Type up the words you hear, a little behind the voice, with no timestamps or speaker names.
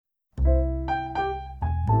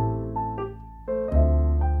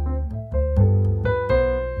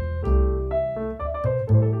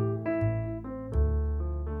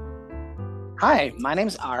Hi, my name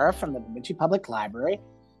is Ara from the Bemidji Public Library,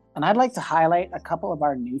 and I'd like to highlight a couple of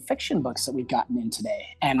our new fiction books that we've gotten in today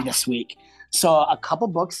and this week. So, a couple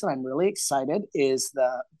books that I'm really excited is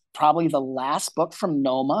the probably the last book from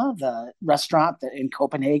Noma, the restaurant that in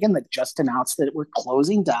Copenhagen that just announced that we're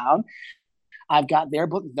closing down. I've got their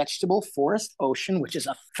book, Vegetable Forest Ocean, which is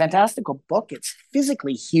a fantastical book. It's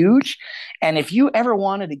physically huge. And if you ever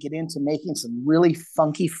wanted to get into making some really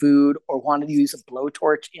funky food or wanted to use a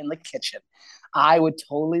blowtorch in the kitchen, I would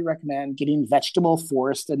totally recommend getting Vegetable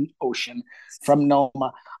Forest and Ocean from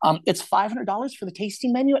Noma. It's $500 for the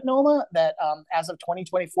tasting menu at Noma that as of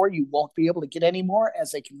 2024, you won't be able to get anymore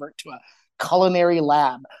as they convert to a culinary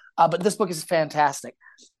lab. But this book is fantastic.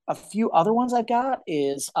 A few other ones I've got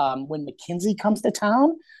is When McKinsey Comes to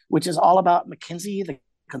Town, which is all about McKinsey, the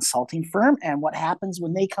consulting firm, and what happens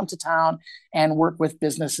when they come to town and work with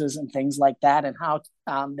businesses and things like that, and how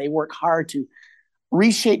they work hard to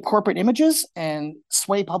reshape corporate images and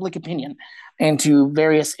sway public opinion into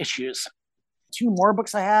various issues. Two more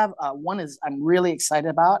books I have. One is I'm really excited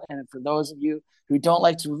about, and for those of you who don't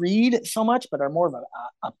like to read so much but are more of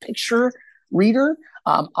a picture reader,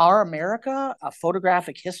 Our America, A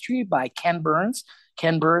Photographic History by Ken Burns.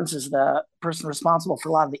 Ken Burns is the person responsible for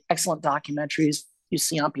a lot of the excellent documentaries you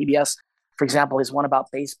see on PBS. For example, his one about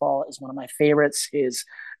baseball is one of my favorites. His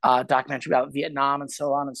documentary about Vietnam and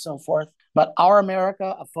so on and so forth. But Our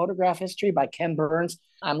America, A Photograph History by Ken Burns.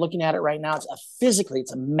 I'm looking at it right now.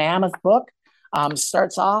 It's a mammoth book.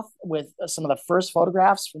 Starts off with some of the first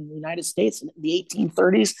photographs from the United States in the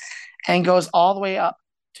 1830s and goes all the way up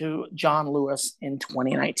to John Lewis in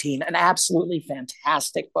 2019. An absolutely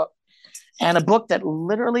fantastic book. And a book that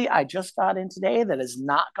literally I just got in today that has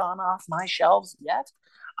not gone off my shelves yet.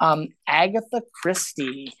 Agatha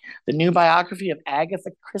Christie, the new biography of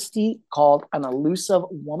Agatha Christie called An Elusive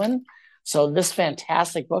Woman. So this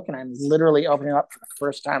fantastic book, and I'm literally opening it up for the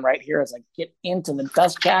first time right here as I get into the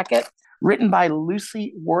dust jacket, written by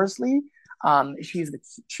Lucy Worsley. She's the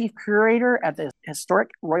chief curator at the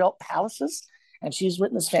Historic Royal Palaces. And she's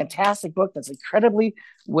written this fantastic book that's incredibly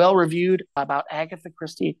well reviewed about Agatha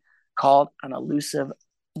Christie called An Elusive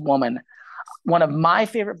Woman. One of my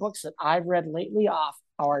favorite books that I've read lately off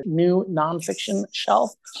our new nonfiction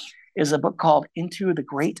shelf is a book called Into the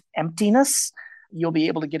Great Emptiness. You'll be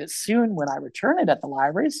able to get it soon when I return it at the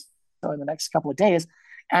libraries, so in the next couple of days.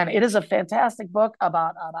 And it is a fantastic book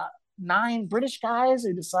about 9 British guys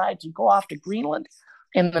who decide to go off to Greenland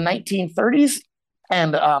in the 1930s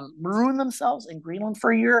and maroon themselves in Greenland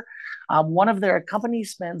for a year. One of their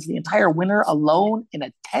companies spends the entire winter alone in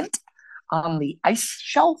a tent on the ice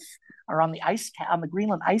shelf or on the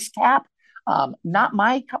Greenland ice cap. Not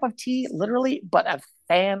my cup of tea, literally, but a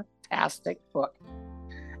fantastic book.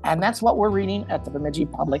 And that's what we're reading at the Bemidji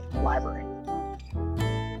Public Library.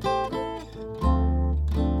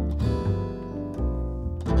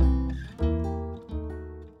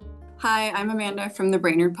 Hi, I'm Amanda from the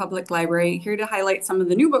Brainerd Public Library, here to highlight some of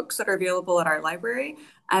the new books that are available at our library,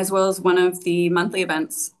 as well as one of the monthly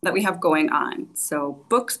events that we have going on. So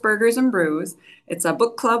Books, Burgers, and Brews, it's a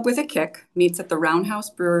book club with a kick, meets at the Roundhouse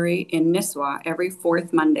Brewery in Nisswa every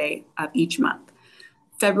fourth Monday of each month.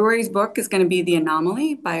 February's book is going to be The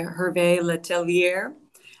Anomaly by Hervé Letellier.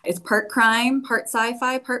 It's part crime, part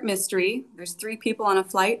sci-fi, part mystery. There's 3 people on a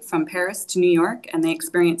flight from Paris to New York, and they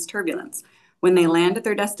experience turbulence. When they land at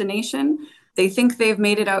their destination, they think they've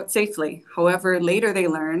made it out safely. However, later they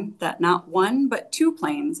learn that not 1, but 2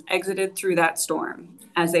 planes exited through that storm.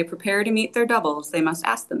 As they prepare to meet their doubles, they must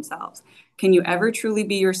ask themselves, can you ever truly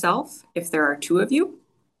be yourself if there are 2 of you?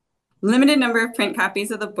 Limited number of print copies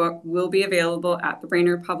of the book will be available at the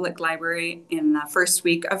Brainerd Public Library in the first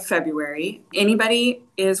week of February. Anybody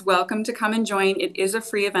is welcome to come and join. It is a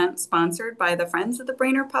free event sponsored by the Friends of the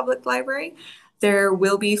Brainerd Public Library. There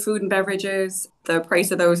will be food and beverages. The price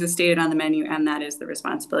of those is stated on the menu, and that is the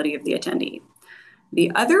responsibility of the attendee.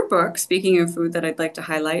 The other book, speaking of food, that I'd like to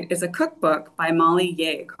highlight is a cookbook by Molly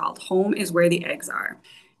Yeh called Home is Where the Eggs Are.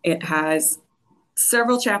 It has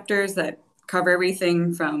several chapters that cover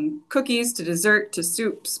everything from cookies to dessert to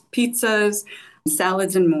soups, pizzas,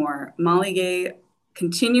 salads, and more. Molly Yeh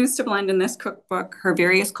continues to blend in this cookbook her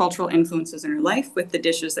various cultural influences in her life with the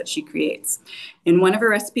dishes that she creates. In one of her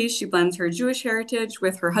recipes, she blends her Jewish heritage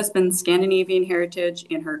with her husband's Scandinavian heritage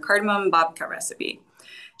in her cardamom babka recipe.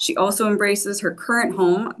 She also embraces her current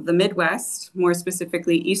home, the Midwest, more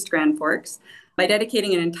specifically East Grand Forks, by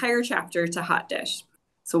dedicating an entire chapter to hot dish.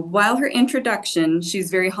 So while her introduction, she's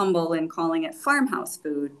very humble in calling it farmhouse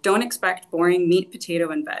food, don't expect boring meat,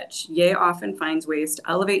 potato, and veg. Ye often finds ways to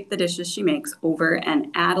elevate the dishes she makes over and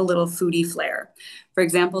add a little foodie flair. For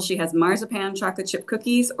example, she has marzipan chocolate chip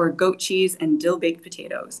cookies or goat cheese and dill baked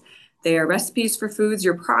potatoes. They are recipes for foods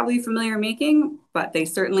you're probably familiar making, but they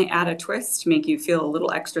certainly add a twist to make you feel a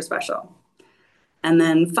little extra special. And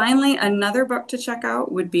then finally, another book to check out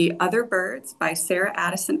would be Other Birds by Sarah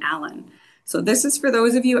Addison Allen. So this is for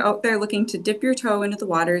those of you out there looking to dip your toe into the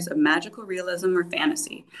waters of magical realism or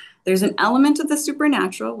fantasy. There's an element of the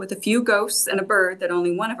supernatural with a few ghosts and a bird that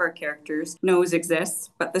only one of our characters knows exists,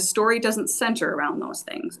 but the story doesn't center around those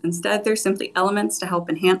things. Instead, they're simply elements to help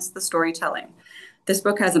enhance the storytelling. This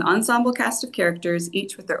book has an ensemble cast of characters,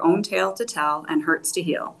 each with their own tale to tell and hurts to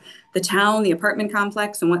heal. The town, the apartment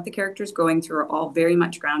complex, and what the character's going through are all very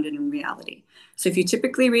much grounded in reality. So if you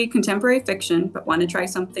typically read contemporary fiction but want to try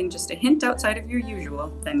something just a hint outside of your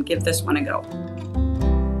usual, then give this one a go.